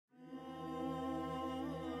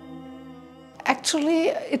Actually,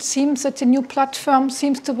 it seems that the new platform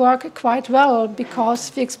seems to work quite well, because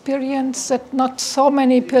we experience that not so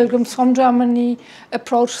many pilgrims from Germany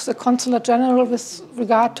approach the Consulate General with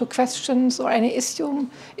regard to questions or any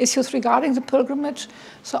issues regarding the pilgrimage.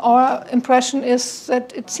 So our impression is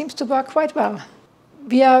that it seems to work quite well.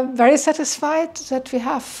 We are very satisfied that we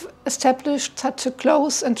have established such a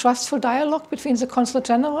close and trustful dialogue between the Consulate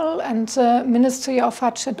General and the Ministry of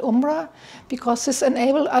Hajj and Umrah, because this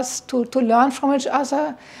enables us to learn from each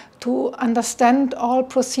other, to understand all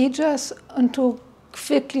procedures, and to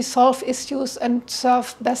quickly solve issues and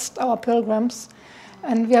serve best our pilgrims.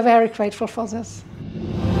 And we are very grateful for this.